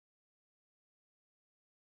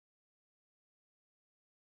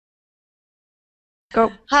Go.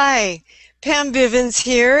 Hi, Pam Bivans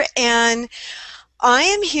here, and I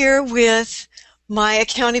am here with my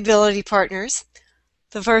accountability partners.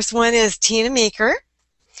 The first one is Tina Meeker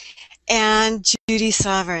and Judy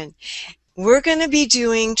Sovereign. We're going to be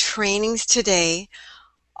doing trainings today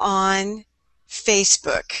on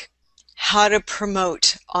Facebook, how to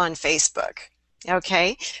promote on Facebook.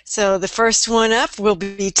 Okay, so the first one up will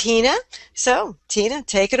be Tina. So, Tina,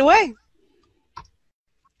 take it away.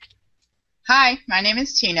 Hi, my name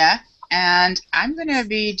is Tina, and I'm going to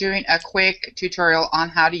be doing a quick tutorial on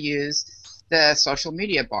how to use the social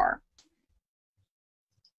media bar.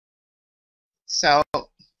 So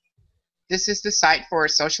this is the site for a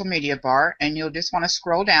social media bar, and you'll just want to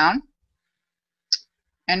scroll down.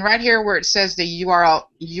 And right here where it says the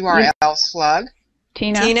URL slug.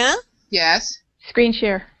 Tina, Tina, Yes. screen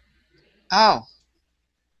share. Oh.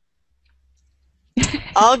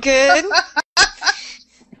 all good?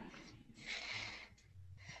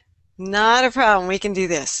 Not a problem. We can do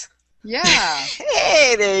this. Yeah.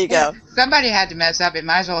 Hey, there you Yeah. go. Somebody had to mess up. It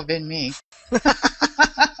might as well have been me.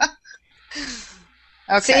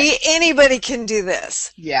 Okay. See, anybody can do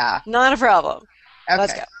this. Yeah. Not a problem.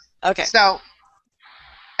 Let's Okay. go. Okay. So,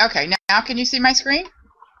 okay, now can you see my screen?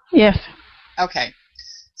 Yes. Okay.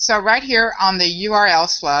 So right here on the URL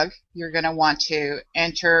slug, you're going to want to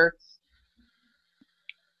enter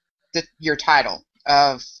your title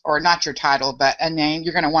of, or not your title, but a name.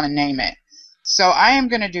 You're going to want to name it. So I am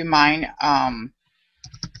going to do mine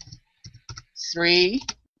 3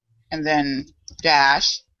 and then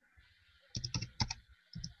dash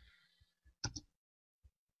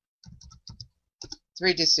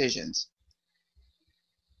 3 decisions.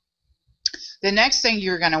 The next thing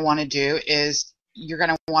you're going to want to do is you're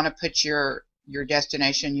going to want to put your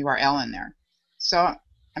destination URL in there. So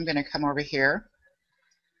I'm going to come over here.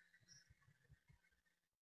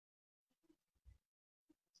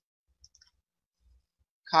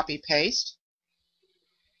 Copy paste.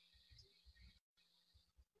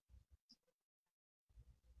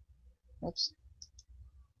 Whoops.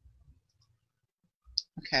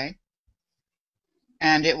 Okay.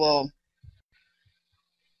 And it will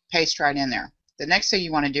paste right in there. The next thing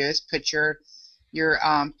you want to do is put your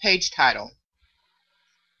page title.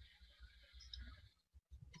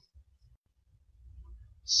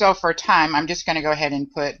 So for time, I'm just going to go ahead and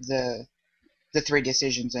put the 3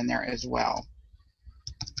 decisions in there as well.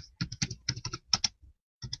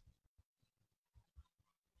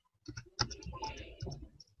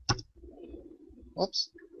 Whoops.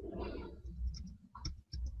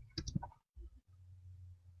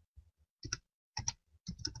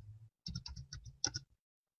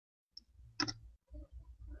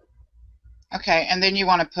 Okay, and then you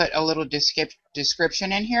want to put a little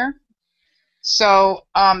description in here. So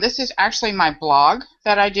this is actually my blog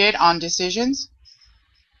that I did on decisions.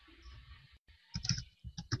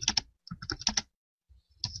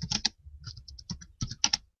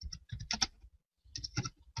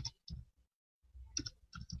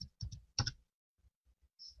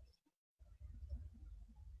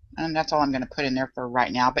 And that's all I'm going to put in there for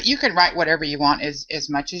right now. But you can write whatever you want, as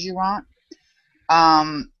much as you want.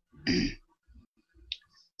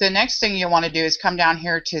 The next thing you want to do is come down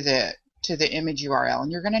here to the image URL,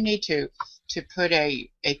 and you're going to need to put a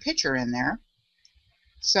picture in there.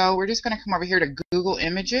 So we're just going to come over here to Google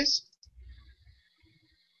Images,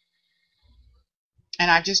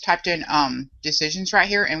 and I just typed in decisions right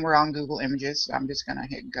here, and we're on Google Images. So I'm just going to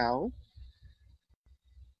hit go,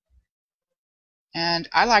 and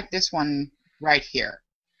I like this one right here.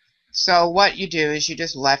 So what you do is you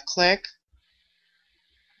just left click,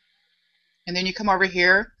 and then you come over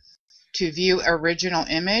here to view original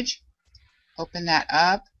image. Open that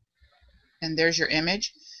up, and there's your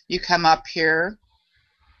image. You come up here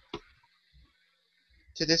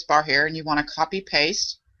to this bar here, and you want to copy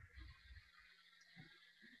paste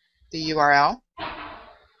the URL.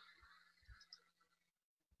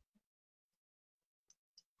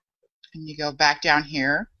 And you go back down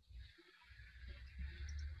here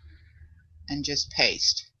and just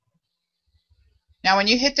paste. Now when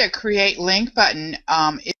you hit the create link button,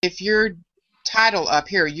 if your title up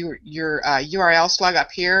here, your URL slug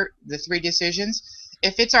up here, the 3 decisions,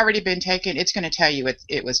 if it's already been taken, it's going to tell you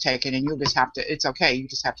it was taken, and you'll just have to, it's okay, you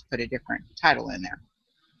just have to put a different title in there.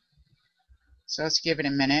 So let's give it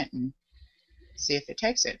a minute and see if it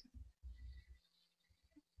takes it.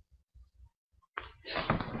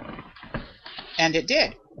 And it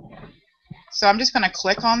did. So I'm just going to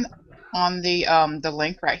click on the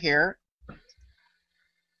link right here.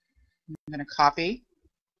 I'm going to copy.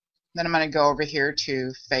 Then I'm going to go over here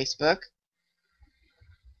to Facebook.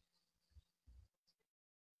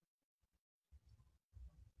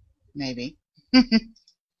 maybe.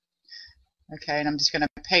 Okay, and I'm just going to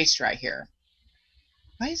paste right here.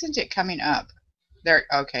 Why isn't it coming up? There,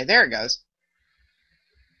 okay, there it goes.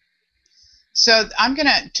 So I'm going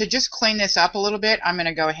to just clean this up a little bit, I'm going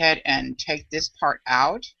to go ahead and take this part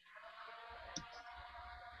out.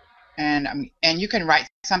 And you can write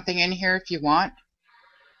something in here if you want.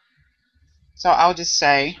 So I'll just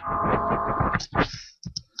say,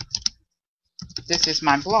 this is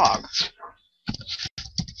my blog.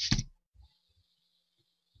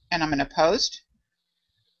 And I'm going to post.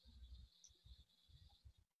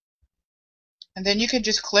 And then you can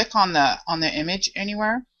just click on the image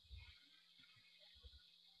anywhere.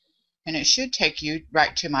 And it should take you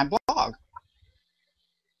right to my blog.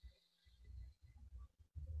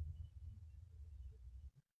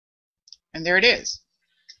 And there it is.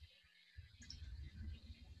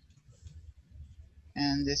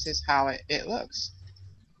 And this is how it looks.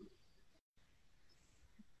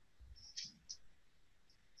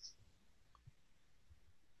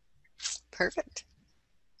 Perfect.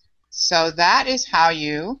 So that is how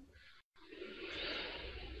you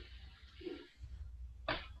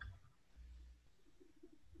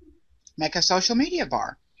make a social media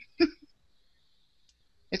bar.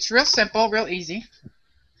 It's real simple, real easy,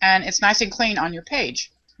 and it's nice and clean on your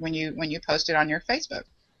page when you post it on your Facebook.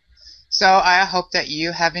 So I hope that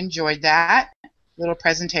you have enjoyed that little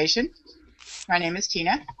presentation. My name is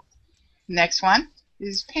Tina. Next one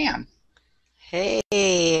is Pam.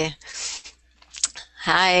 Hey.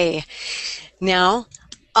 Hi. Now,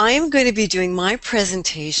 I'm going to be doing my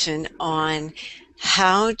presentation on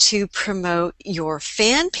how to promote your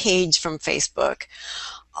fan page from Facebook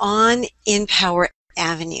on Empower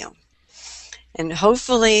Avenue. And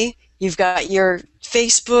hopefully you've got your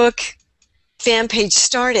Facebook fan page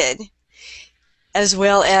started, as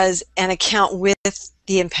well as an account with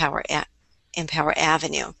the Empower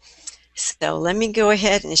Avenue. So let me go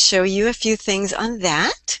ahead and show you a few things on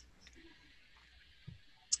that.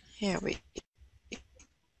 Here we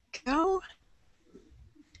go.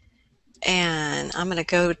 And I'm going to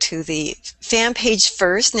go to the fan page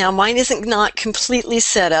first. Now mine isn't not completely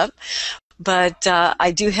set up, but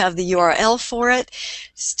I do have the URL for it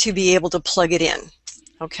to be able to plug it in.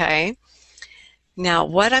 Okay. Now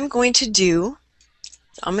what I'm going to do,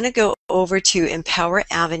 I'm going to go over to Empower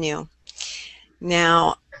Avenue.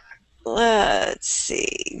 Now let's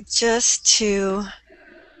see, just to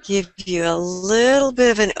give you a little bit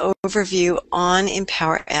of an overview on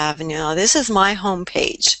Empower Avenue. Now, this is my home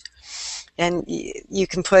page, and you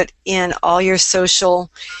can put in all your social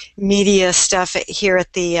media stuff here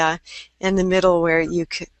at the in the middle, where you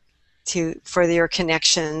could for your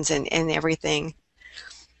connections and everything.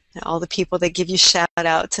 All the people that give you shout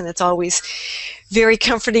outs, and it's always very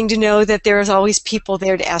comforting to know that there's always people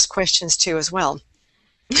there to ask questions to as well.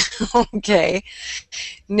 Okay,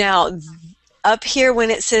 now up here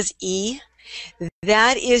when it says E,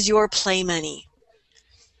 that is your play money.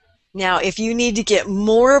 Now if you need to get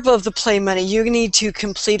more of the play money, you need to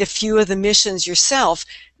complete a few of the missions yourself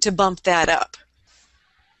to bump that up.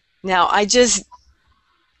 Now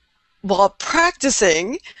while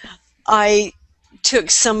practicing, I took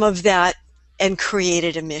some of that and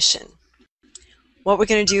created a mission. What we're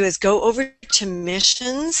going to do is go over to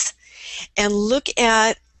missions and look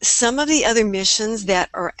at some of the other missions that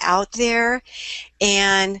are out there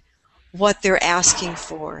and what they're asking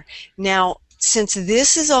for. Now, since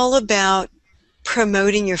this is all about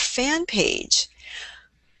promoting your fan page,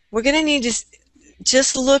 we're going to need to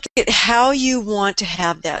just look at how you want to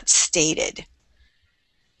have that stated.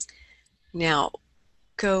 Now,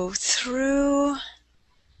 go through.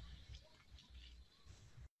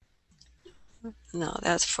 No,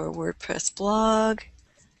 that's for a WordPress blog.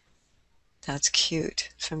 That's cute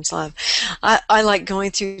from Slav. I like going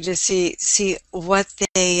through to see what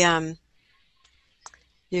they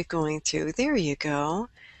you're going through. There you go.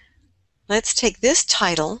 Let's take this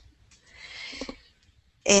title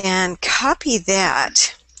and copy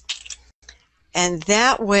that, and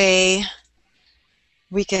that way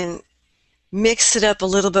we can mix it up a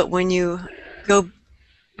little bit when you go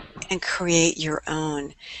and create your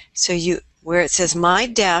own. So where it says my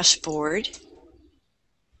dashboard.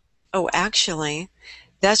 Oh, actually,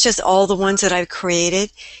 that's just all the ones that I've created.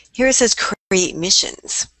 Here it says create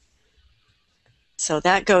missions. So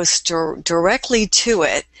that goes directly to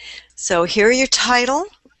it. So here your title.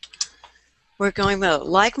 We're going to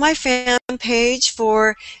like my fan page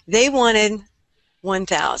for, they wanted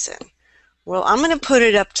 1,000. Well, I'm going to put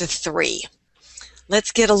it up to 3.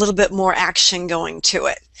 Let's get a little bit more action going to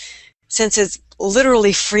it. Since it's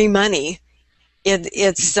literally free money,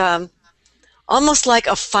 it's almost like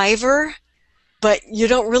a Fiverr, but you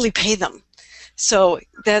don't really pay them. So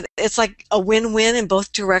that it's like a win-win in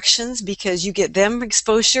both directions, because you get them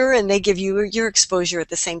exposure and they give you your exposure at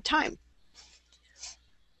the same time.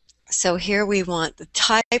 So here we want the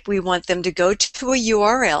type, we want them to go to a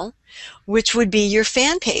URL, which would be your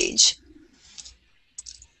fan page.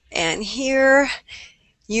 And here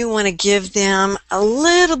you want to give them a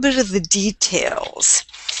little bit of the details.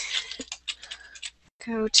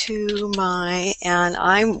 Go to my, and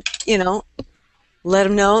I'm, let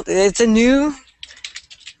them know it's a new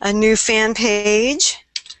fan page.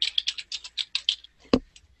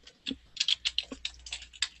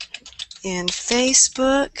 In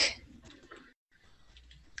Facebook.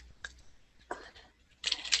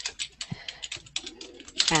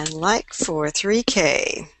 And like for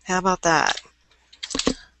 3K. How about that?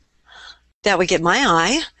 That would get my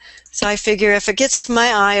eye. So I figure if it gets my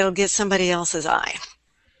eye, it'll get somebody else's eye.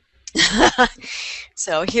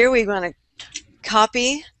 So here we want to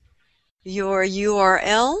copy your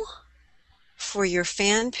URL for your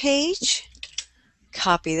fan page.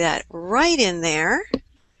 Copy that right in there.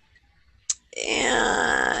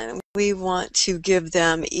 And we want to give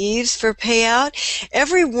them ease for payout.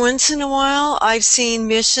 Every once in a while, I've seen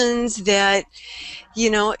missions that,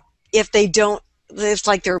 if they don't, it's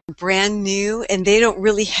like they're brand new and they don't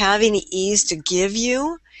really have any ease to give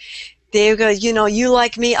you. They go, you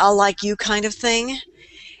like me, I'll like you kind of thing.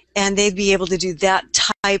 And they'd be able to do that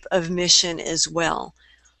type of mission as well.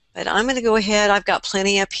 But I'm going to go ahead. I've got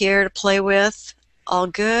plenty up here to play with. All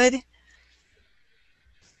good.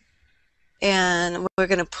 And we're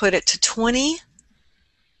going to put it to 20.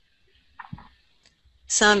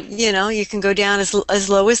 Some, you can go down as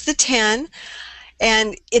low as the 10.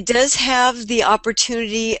 And it does have the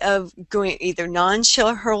opportunity of going either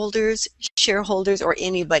non-shareholders, shareholders, or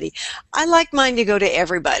anybody. I like mine to go to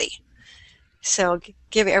everybody. So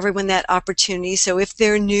give everyone that opportunity. So if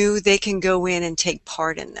they're new, they can go in and take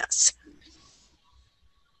part in this.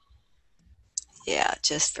 Yeah,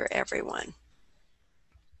 just for everyone.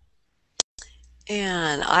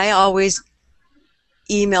 And I always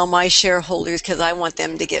email my shareholders because I want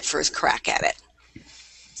them to get first crack at it.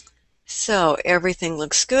 So everything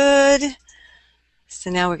looks good. So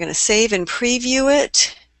now we're going to save and preview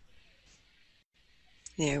it.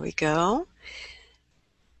 There we go.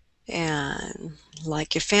 And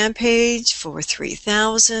like your fan page for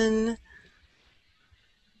 3,000.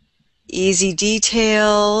 Easy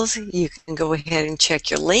details. You can go ahead and check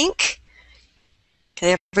your link.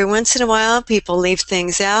 Every once in a while, people leave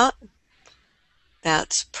things out.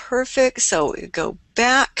 That's perfect. So we go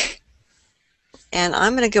back, and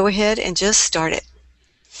I'm going to go ahead and just start it.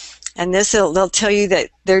 And this, they'll tell you that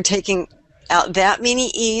they're taking out that many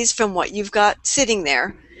E's from what you've got sitting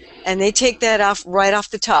there, and they take that off right off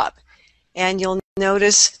the top. And you'll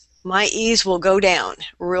notice my E's will go down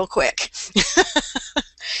real quick.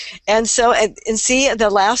 And so, and see, the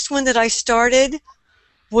last one that I started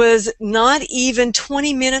was not even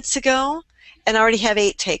 20 minutes ago, and I already have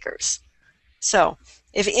 8 takers. So,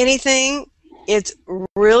 if anything, it's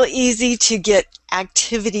real easy to get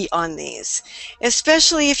activity on these,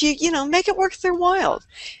 especially if you, make it worth their while.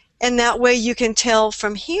 And that way you can tell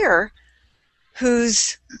from here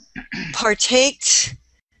who's partaked,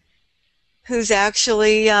 who's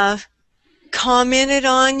actually commented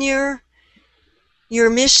on your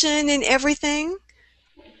mission and everything.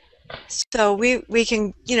 So we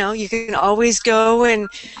can, you can always go and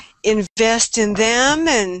invest in them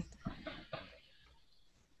and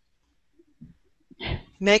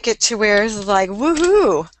make it to where it's like,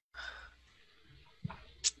 woohoo.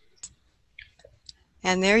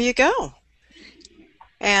 And there you go.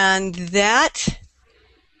 And that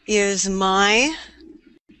is my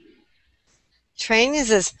training,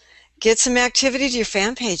 is get some activity to your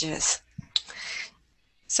fan pages.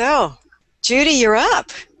 So, Judy, you're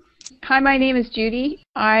up. Hi, my name is Judy.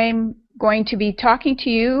 I'm going to be talking to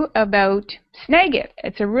you about Snagit.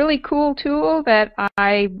 It's a really cool tool that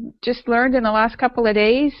I just learned in the last couple of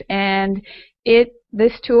days, and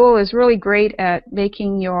this tool is really great at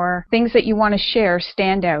making your things that you want to share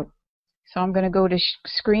stand out. So I'm going to go to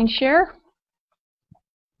screen share.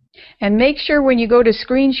 And make sure when you go to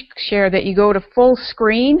screen share that you go to full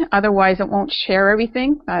screen, otherwise it won't share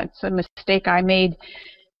everything. That's a mistake I made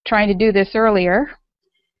trying to do this earlier.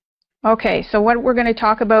 Okay, so what we're going to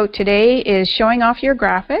talk about today is showing off your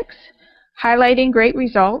graphics, highlighting great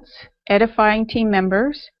results, edifying team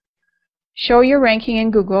members, show your ranking in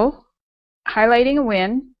Google, highlighting a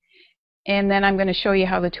win, and then I'm going to show you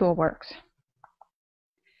how the tool works.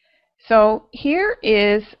 So here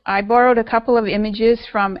is, I borrowed a couple of images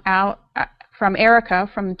from Erica,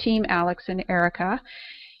 from Team Alex and Erica,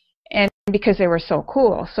 and because they were so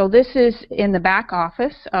cool. So this is in the back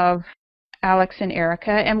office of Alex and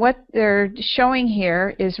Erica, and what they're showing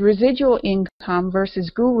here is residual income versus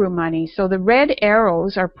guru money. So the red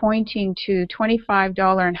arrows are pointing to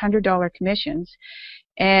 $25 and $100 commissions,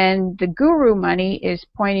 and the guru money is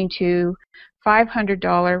pointing to $500,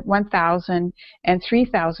 $1,000, and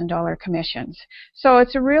 $3,000 commissions. So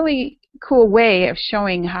it's a really cool way of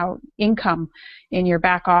showing how income in your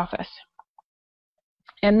back office.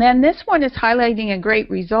 And then this one is highlighting a great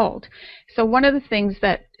result. So one of the things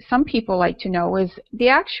that some people like to know is the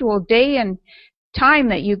actual day and time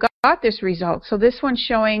that you got this result. So this one's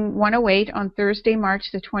showing 1:08 on Thursday,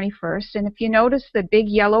 March the 21st. And if you notice, the big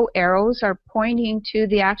yellow arrows are pointing to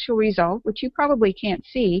the actual result, which you probably can't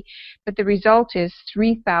see, but the result is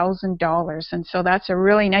 $3,000. And so that's a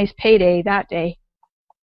really nice payday that day.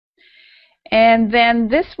 And then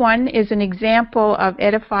this one is an example of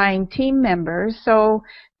edifying team members. So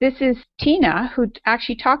this is Tina, who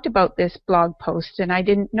actually talked about this blog post, and I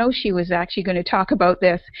didn't know she was actually going to talk about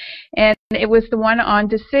this. And it was the one on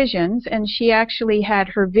decisions, and she actually had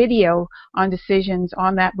her video on decisions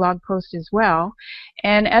on that blog post as well.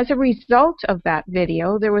 And as a result of that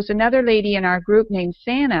video, there was another lady in our group named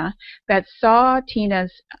Santa that saw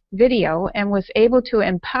Tina's video and was able to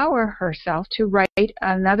empower herself to write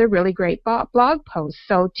another really great blog post.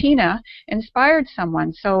 So Tina inspired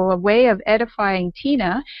someone. So a way of edifying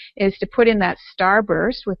Tina is to put in that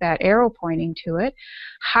starburst with that arrow pointing to it,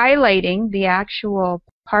 highlighting the actual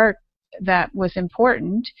part that was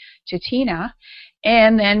important to Tina,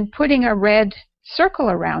 and then putting a red circle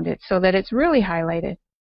around it so that it's really highlighted.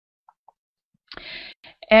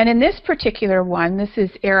 And in this particular one, this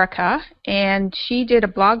is Erica, and she did a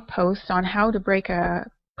blog post on how to break a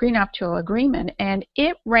prenuptial agreement, and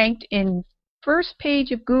it ranked in first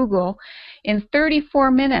page of Google in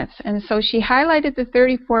 34 minutes. And so she highlighted the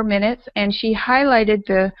 34 minutes, and she highlighted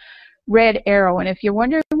the red arrow. And if you're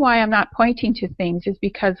wondering why I'm not pointing to things, is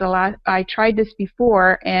because I tried this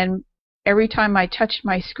before, and every time I touched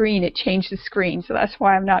my screen, it changed the screen. So that's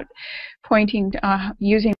why I'm not pointing,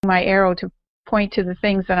 using my arrow to point to the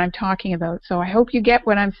things that I'm talking about. So I hope you get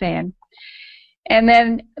what I'm saying. And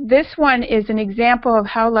then this one is an example of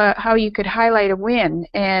how you could highlight a win.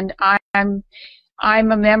 And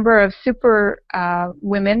I'm a member of Super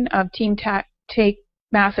Women of Team Take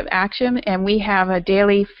Massive Action, and we have a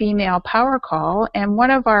daily female power call. And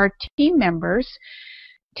one of our team members,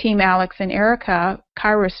 Team Alex and Erica,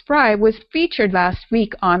 Kyra Spry, was featured last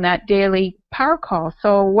week on that daily power call.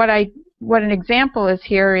 So what an example is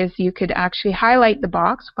here is you could actually highlight the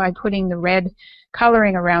box by putting the red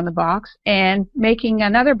coloring around the box and making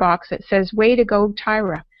another box that says, "Way to go,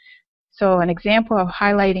 Tyra." So an example of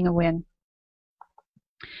highlighting a win.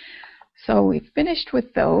 So we've finished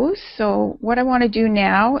with those. So what I want to do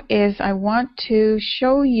now is I want to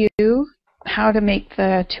show you how to make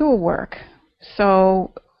the tool work.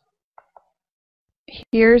 So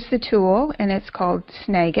here's the tool, and it's called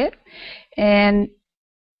Snagit. And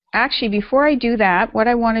actually, before I do that, what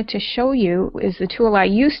I wanted to show you is the tool I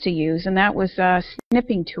used to use, and that was a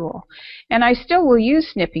snipping tool. And I still will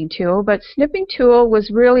use snipping tool, but snipping tool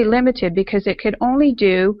was really limited because it could only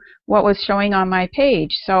do what was showing on my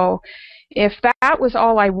page. So if that was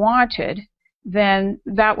all I wanted, then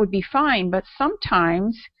that would be fine. But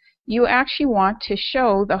sometimes you actually want to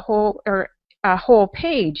show the whole, or a whole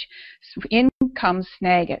page. So in comes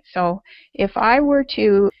Snagit. So if I were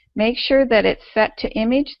to make sure that it's set to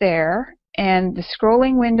image there and the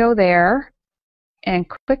scrolling window there, and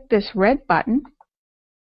click this red button,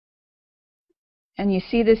 and you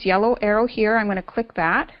see this yellow arrow here, I'm going to click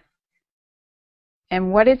that.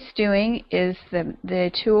 And what it's doing is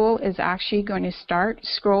the tool is actually going to start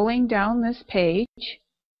scrolling down this page.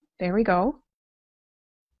 There we go.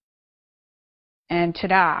 And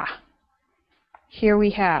ta-da! Here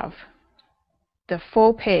we have the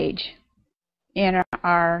full page in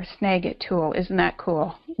our Snagit tool. Isn't that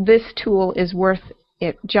cool? This tool is worth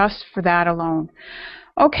it just for that alone.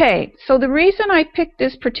 Okay, so the reason I picked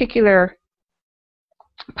this particular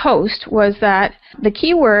post was that the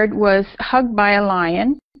keyword was hugged by a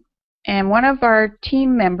lion, and one of our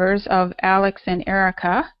team members of Alex and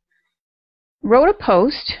Erica wrote a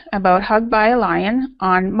post about hugged by a lion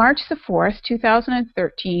on March the 4th,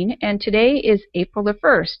 2013, and today is April the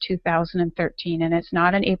 1st, 2013, and it's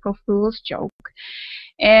not an April Fool's joke.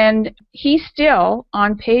 And he's still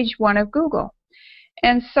on page 1 of Google.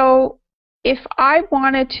 And so if I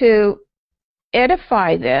wanted to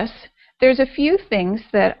edify this, there's a few things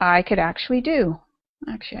that I could actually do.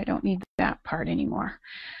 Actually, I don't need that part anymore.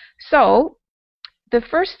 So the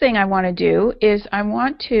first thing I want to do is I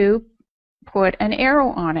want to put an arrow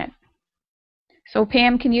on it. So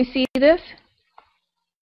Pam, can you see this?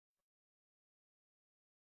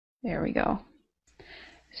 There we go.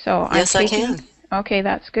 So Yes, I'm I taking, can. okay,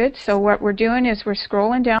 that's good. So what we're doing is we're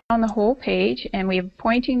scrolling down the whole page and we're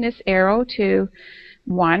pointing this arrow to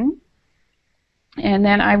 1. And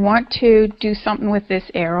then I want to do something with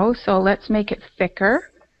this arrow, so let's make it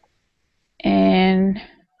thicker and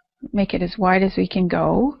make it as wide as we can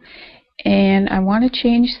go. And I want to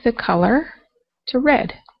change the color to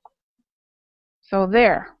red. So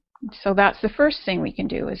there. So that's the first thing we can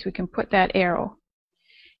do, is we can put that arrow.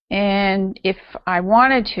 And if I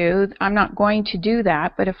wanted to, I'm not going to do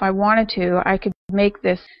that, but if I wanted to, I could make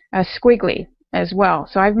this a squiggly as well.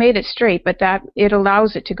 So I've made it straight, but that it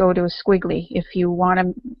allows it to go to a squiggly if you want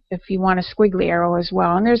a squiggly arrow as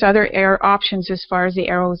well. And there's other options as far as the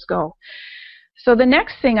arrows go. So the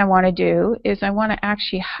next thing I want to do is I want to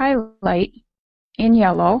actually highlight in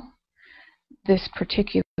yellow this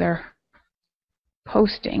particular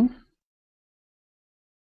posting.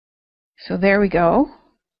 So there we go.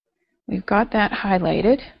 We've got that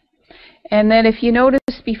highlighted. And then if you notice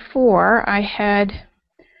before, I had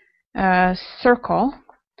a circle.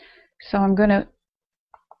 So I'm going to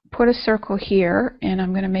put a circle here, and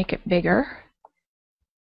I'm going to make it bigger.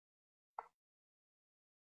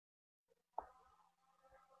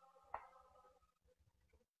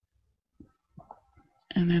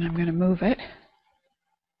 And then I'm going to move it.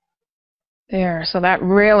 There, so that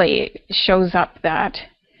really shows up that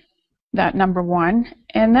number 1.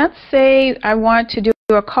 And let's say I want to do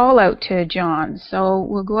a call out to John. So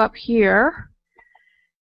we'll go up here,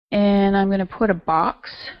 and I'm going to put a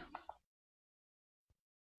box.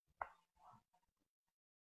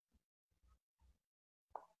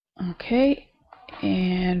 Okay,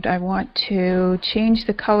 and I want to change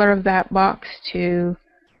the color of that box to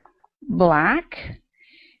black.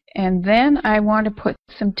 And then I want to put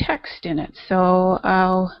some text in it. So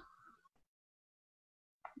I'll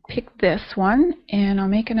pick this one, and I'll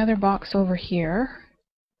make another box over here.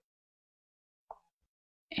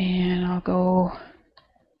 And I'll go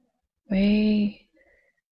way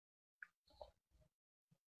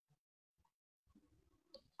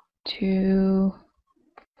to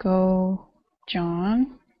go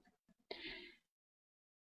John.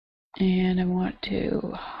 And I want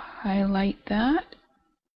to highlight that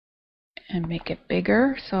and make it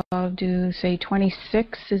bigger. So I'll do, say,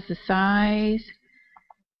 26 is the size.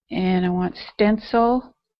 And I want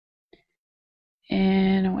stencil.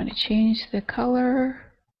 And I want to change the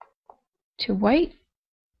color to white.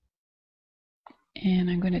 And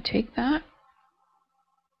I'm going to take that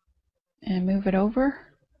and move it over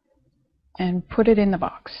and put it in the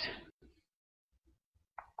box.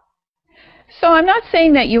 So I'm not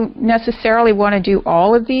saying that you necessarily want to do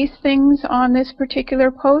all of these things on this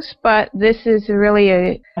particular post, but this is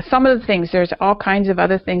really some of the things. There's all kinds of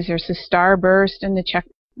other things. There's the starburst and the check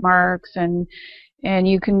marks, and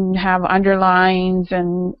you can have underlines,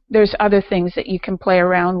 and there's other things that you can play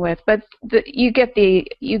around with. But you get the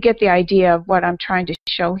idea of what I'm trying to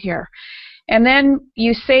show here. And then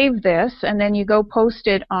you save this, and then you go post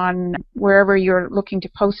it on wherever you're looking to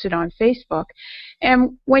post it on Facebook.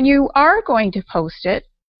 And when you are going to post it,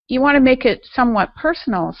 you want to make it somewhat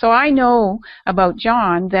personal. So I know about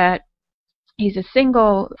John that he's a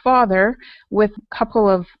single father with a couple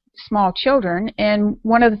of small children, and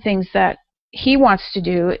one of the things that he wants to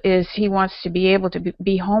do is he wants to be able to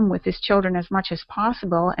be home with his children as much as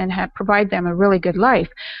possible and provide them a really good life.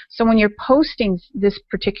 So when you're posting this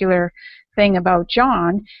particular thing about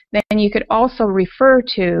John, then you could also refer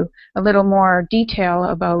to a little more detail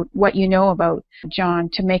about what you know about John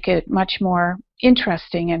to make it much more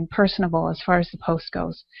interesting and personable as far as the post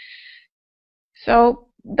goes. So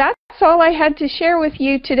that's all I had to share with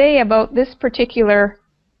you today about this particular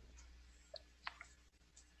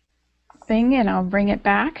thing, and I'll bring it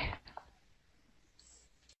back.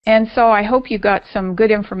 And so I hope you got some good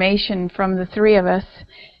information from the three of us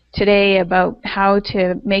today about how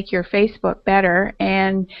to make your Facebook better.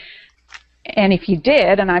 And if you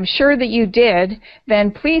did, and I'm sure that you did,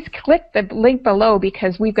 then please click the link below,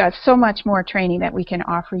 because we've got so much more training that we can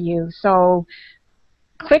offer you. So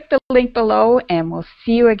click the link below, and we'll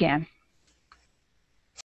see you again.